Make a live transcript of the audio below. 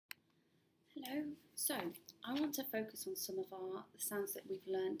Hello. So I want to focus on some of the sounds that we've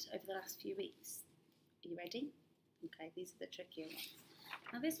learnt over the last few weeks. Are you ready? Okay, these are the trickier ones.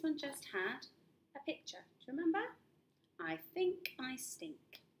 Now this one just had a picture. Do you remember? I think I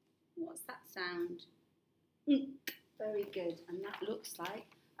stink. What's that sound? Very good. And that looks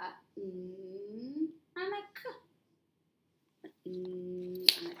like a and a k.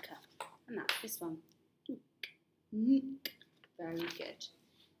 And a k. And that's this one. Very good.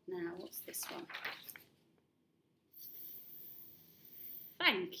 Now, what's this one?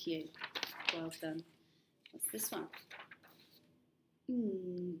 Thank you. Well done. What's this one?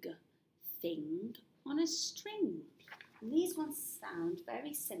 Thing on a string. And these ones sound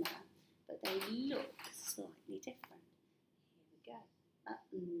very similar, but they look slightly different. Here we go. A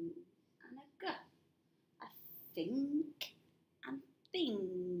and a g. A think and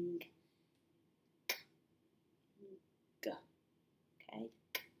thing. G. Okay.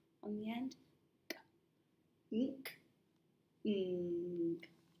 On the end. G.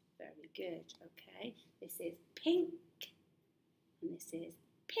 Very good. Okay. This is pink. And this is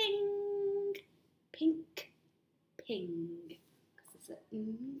ping. Pink. Ping. Because there's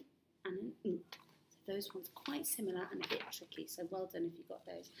an and an So those ones are quite similar and a bit tricky. So well done if you got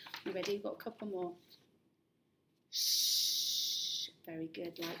those. You ready? We've got a couple more. Shh. Very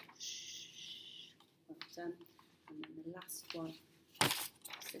good. Like shh. Well done. And then the last one.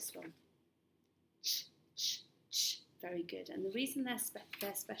 What's this one? Very good. And the reason they're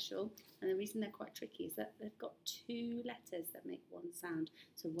special and the reason they're quite tricky is that they've got two letters that make one sound.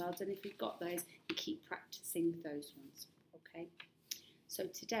 So well done if you've got those and keep practicing those ones. Okay. So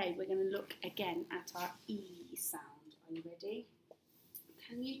today we're going to look again at our E sound. Are you ready?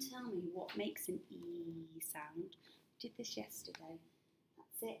 Can you tell me what makes an E sound? We did this yesterday.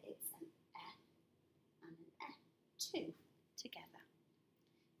 That's it. It's an E and an E, two together.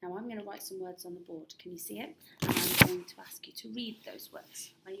 Now I'm going to write some words on the board. Can you see it? And I'm going to ask you to read those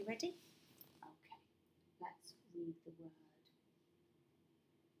words. Are you ready? Okay, let's read the word.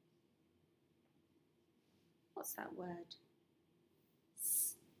 What's that word?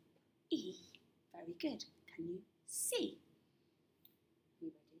 E. Very good. Can you see? Are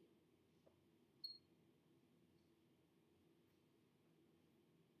you ready?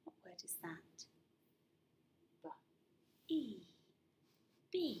 What word is that? E.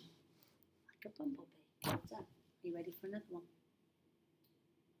 B, like a bumblebee. Well done. Are you ready for another one?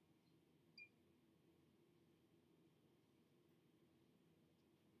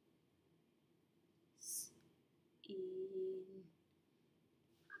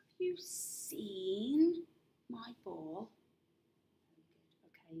 Have you seen my ball? Very good.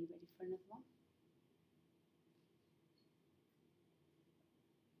 Okay, are you ready for another one?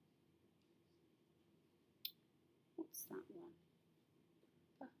 What's that one?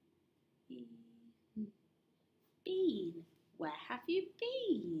 Bean. Where have you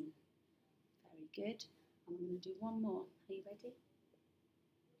been? Very good. I'm going to do one more. Are you ready?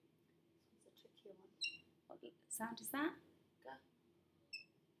 This one's a trickier one. What sound is that? Go.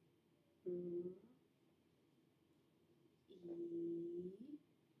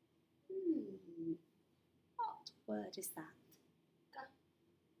 What word is that? Go.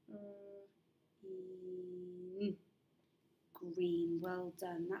 Green. Well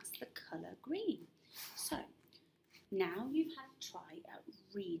done. That's the colour green. So now you've had a try at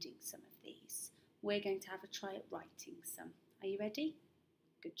reading some of these. We're going to have a try at writing some. Are you ready?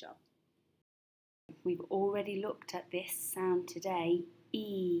 Good job. We've already looked at this sound today.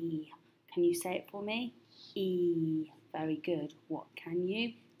 E. Can you say it for me? E. Very good. What can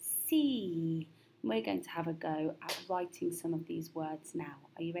you see? We're going to have a go at writing some of these words now.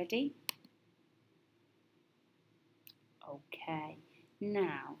 Are you ready? Okay.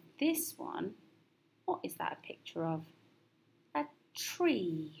 Now, this one, what is that a picture of? A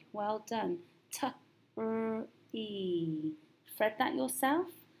tree. Well done. T-r-e. Thread that yourself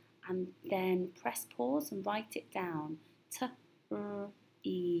and then press pause and write it down. T-r-e.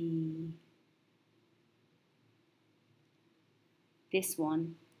 This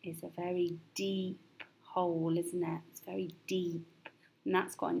one is a very deep hole, isn't it? It's very deep. And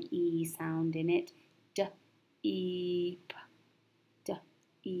that's got an E sound in it. D-e-p.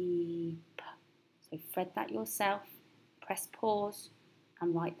 D-e-p. So thread that yourself, press pause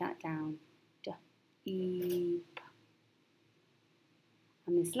and write that down. D-e-p.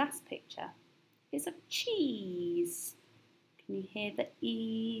 And this last picture is of cheese. Can you hear the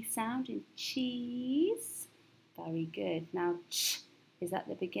E sound in cheese? Very good. Now ch is at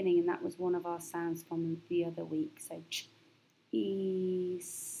the beginning and that was one of our sounds from the other week. So ch,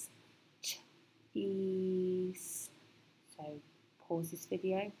 ease, ch, ease. So pause this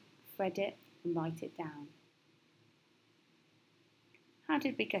video, thread it, and write it down. How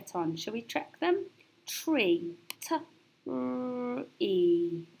did we get on? Shall we track them? Tree, T-R-E.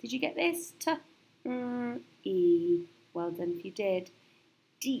 Did you get this? T-R-E. Well done if you did.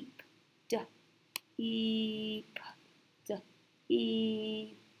 Deep, D-E-P,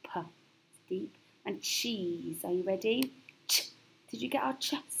 D-E-P. Deep. And cheese. Are you ready? Ch. Did you get our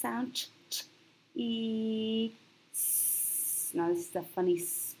ch sound? Ch, ch. E. S. Now this is a funny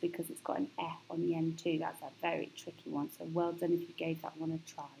s because it's got an F on the end too. That's a very tricky one. So well done if you gave that one a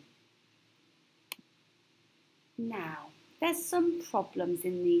try. Now, there's some problems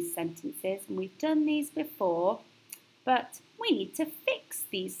in these sentences, and we've done these before, but we need to fix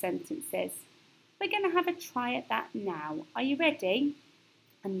these sentences. We're going to have a try at that now. Are you ready?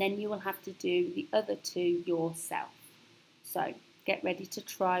 And then you will have to do the other two yourself. So, get ready to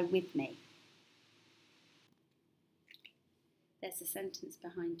try with me. There's a sentence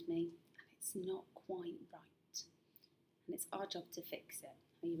behind me, and it's not quite right. And it's our job to fix it.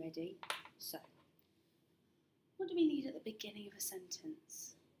 Are you ready? So, what do we need at the beginning of a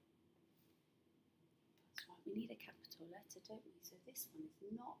sentence? That's right, we need a capital letter, don't we? So this one is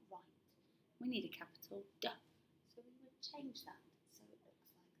not right. We need a capital D. So we would change that so it looks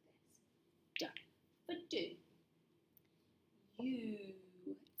like this. D for do. U.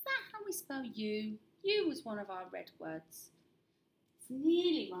 Is that how we spell U? U was one of our red words. It's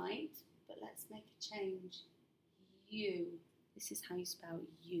nearly right, but let's make a change. U. This is how you spell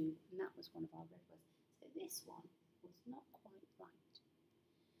U, and that was one of our red words. So this one was not quite right.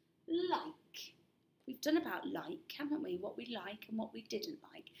 Like. We've done about like, haven't we? What we like and what we didn't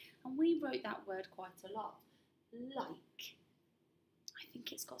like. And we wrote that word quite a lot. Like. I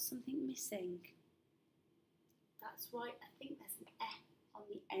think it's got something missing. That's right. I think there's an F on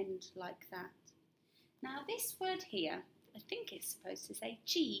the end like that. Now this word here, I think it's supposed to say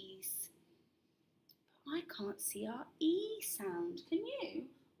cheese. But I can't see our E sound. Can you?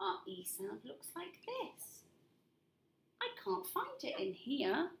 Our E sound looks like this. I can't find it in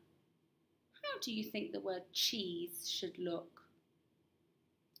here. How do you think the word cheese should look?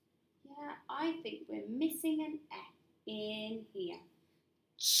 Yeah, I think we're missing an F in here.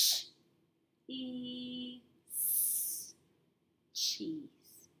 Ch, E, S,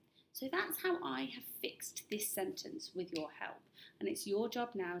 cheese. So that's how I have fixed this sentence with your help. And it's your job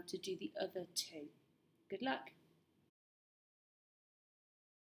now to do the other two. Good luck.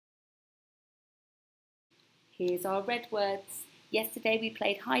 Here's our red words. Yesterday we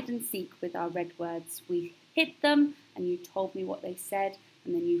played hide and seek with our red words. We hid them and you told me what they said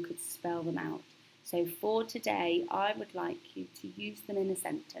and then you could spell them out. So for today, I would like you to use them in a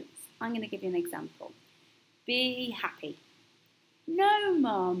sentence. I'm going to give you an example. Be happy. No,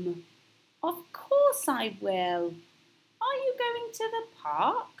 Mum. Of course I will. Are you going to the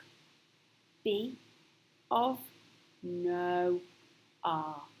park? Be of no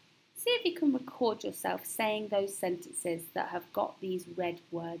are. See if you can record yourself saying those sentences that have got these red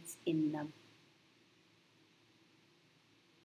words in them.